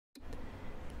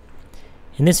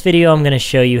In this video I'm going to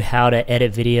show you how to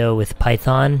edit video with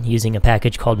Python using a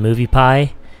package called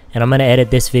MoviePy, and I'm going to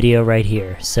edit this video right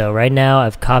here. So right now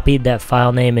I've copied that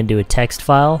file name into a text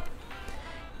file,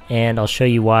 and I'll show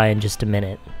you why in just a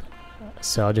minute.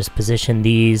 So I'll just position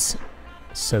these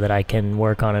so that I can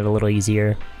work on it a little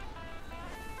easier.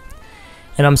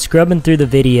 And I'm scrubbing through the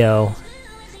video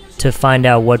to find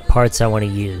out what parts I want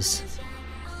to use.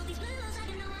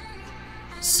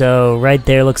 So right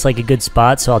there looks like a good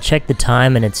spot, so I'll check the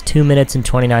time and it's 2 minutes and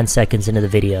 29 seconds into the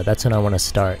video. That's when I want to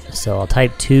start. So I'll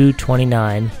type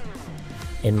 2:29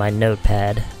 in my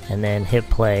notepad and then hit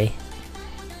play.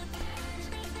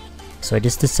 So I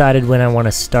just decided when I want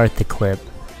to start the clip,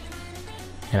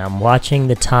 and I'm watching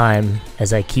the time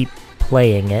as I keep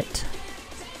playing it.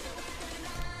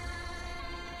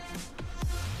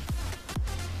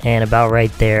 And about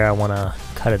right there I want to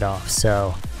cut it off.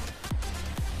 So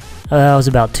that was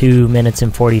about 2 minutes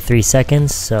and 43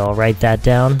 seconds, so I'll write that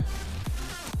down.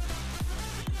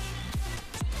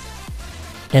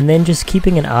 And then just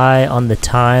keeping an eye on the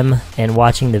time and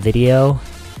watching the video,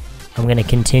 I'm going to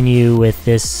continue with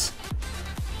this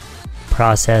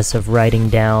process of writing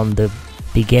down the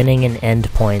beginning and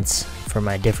end points for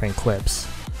my different clips.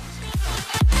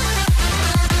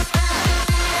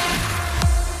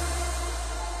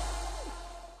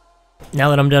 Now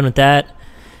that I'm done with that,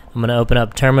 I'm going to open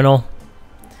up Terminal,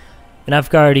 and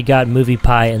I've already got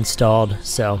MoviePy installed,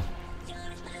 so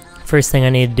first thing I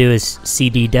need to do is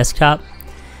CD desktop,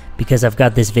 because I've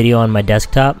got this video on my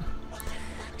desktop,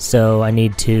 so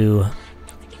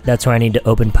that's where I need to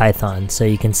open Python. So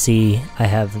you can see I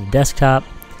have the desktop,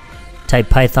 type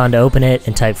Python to open it,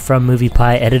 and type from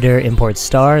MoviePy editor import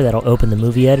star. That'll open the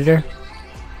movie editor.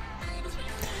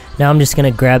 Now I'm just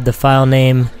going to grab the file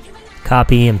name,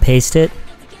 copy and paste it.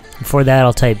 For that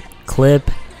I'll type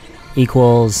clip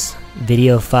equals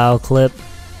video file clip,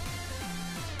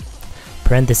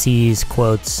 parentheses,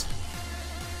 quotes,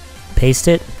 paste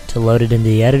it to load it into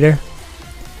the editor.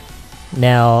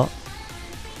 Now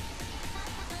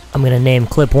I'm going to name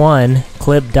clip 1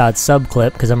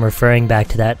 clip.subclip because I'm referring back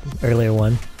to that earlier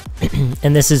one.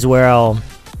 And this is where I'll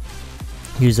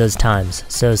use those times.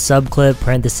 So subclip,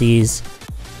 parentheses,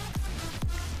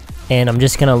 and I'm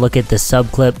just going to look at the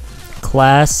subclip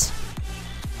class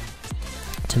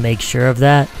to make sure of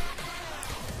that.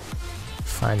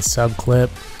 Find subclip.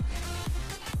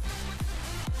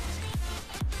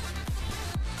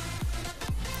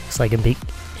 Looks like it'd be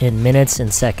in minutes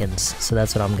and seconds, so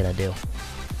that's what I'm going to do.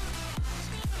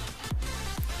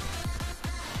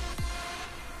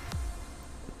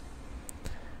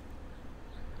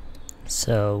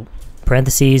 So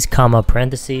parentheses, comma,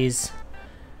 parentheses,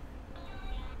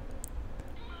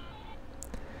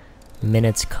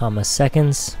 minutes, comma,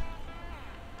 seconds.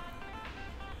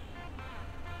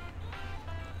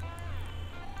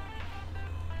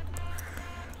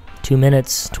 2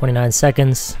 minutes 29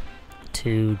 seconds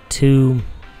to 2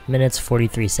 minutes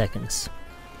 43 seconds.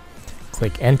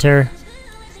 Click enter,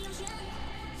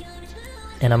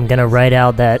 and I'm gonna write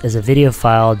out that as a video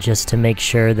file just to make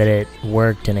sure that it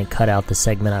worked and it cut out the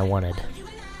segment I wanted.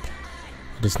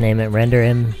 I'll just name it render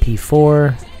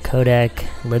mp4 codec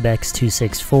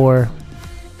libx264,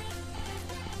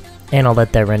 and I'll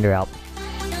let that render out.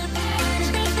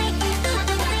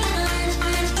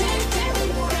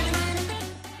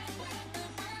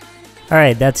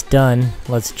 Alright, that's done.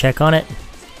 Let's check on it.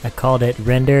 I called it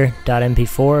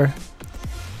render.mp4.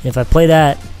 If I play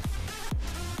that,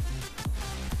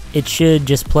 it should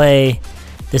just play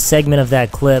the segment of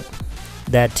that clip,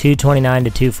 that 2:29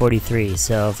 to 2:43.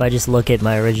 So if I just look at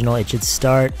my original, it should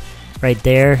start right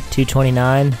there,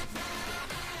 2:29.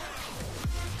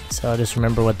 So I'll just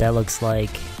remember what that looks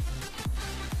like.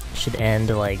 It should end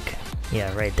like,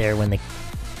 yeah, right there when the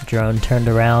drone turned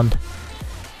around.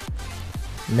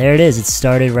 And there it is, it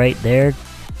started right there.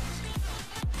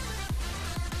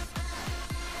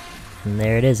 And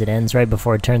there it is, it ends right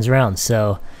before it turns around.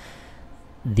 So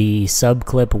the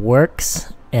subclip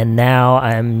works, and now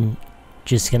I'm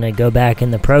just gonna go back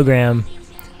in the program,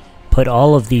 put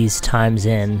all of these times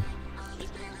in,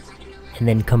 and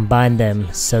then combine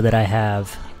them so that I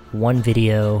have one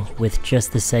video with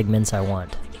just the segments I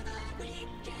want.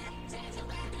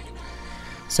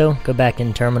 So go back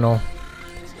in Terminal,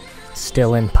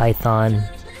 still in Python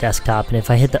desktop, and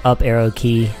if I hit the up arrow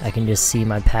key I can just see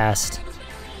my past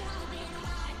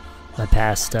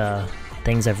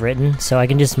things I've written. So I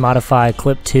can just modify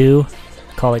clip 2,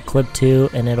 call it clip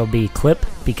 2, and it'll be clip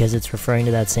because it's referring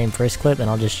to that same first clip, and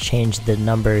I'll just change the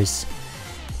numbers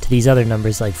to these other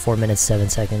numbers like 4 minutes 7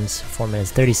 seconds, 4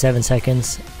 minutes 37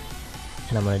 seconds,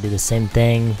 and I'm going to do the same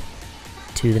thing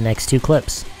to the next two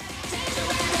clips.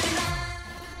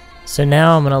 So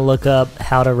now I'm going to look up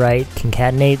how to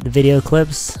concatenate the video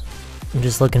clips. I'm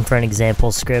just looking for an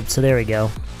example script, so there we go.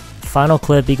 Final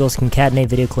clip equals concatenate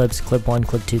video clips, clip 1,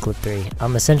 clip 2, clip 3.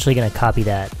 I'm essentially going to copy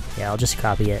that. Yeah, I'll just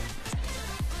copy it.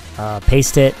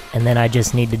 Paste it, and then I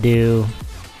just need to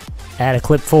add a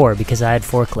clip 4 because I had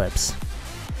 4 clips.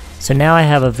 So now I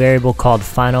have a variable called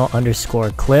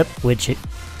final_clip, which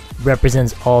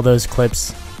represents all those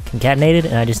clips concatenated,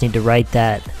 and I just need to write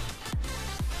that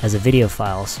as a video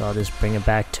file. So I'll just bring it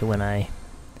back to when I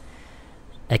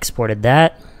exported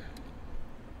that.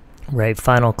 Write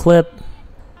final clip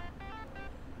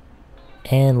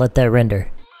and let that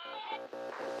render.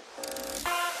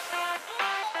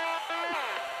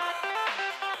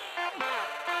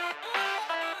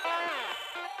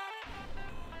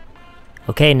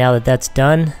 Okay, now that that's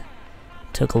done,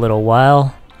 took a little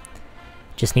while,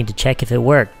 just need to check if it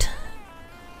worked.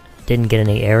 Didn't get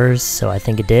any errors, so I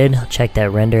think it did. I'll check that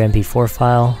render MP4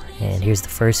 file, and here's the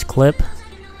first clip.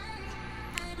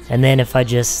 And then if I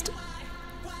just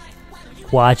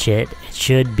watch it, it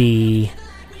should be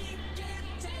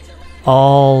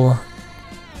all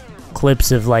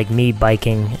clips of like me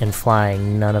biking and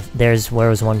flying. Where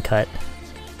was one cut.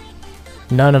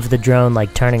 None of the drone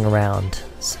like turning around.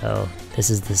 So this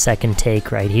is the second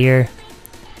take right here.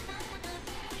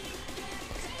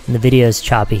 And the video is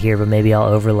choppy here, but maybe I'll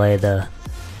overlay the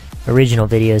original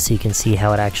video so you can see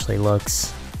how it actually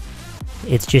looks.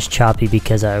 It's just choppy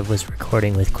because I was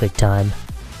recording with QuickTime.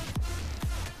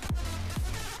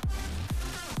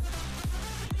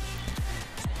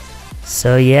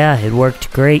 So yeah, it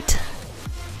worked great.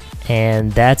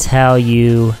 And that's how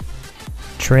you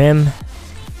trim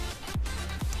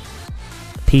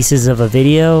pieces of a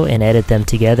video and edit them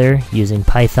together using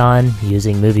Python,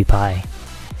 using MoviePy.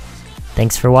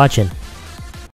 Thanks for watching.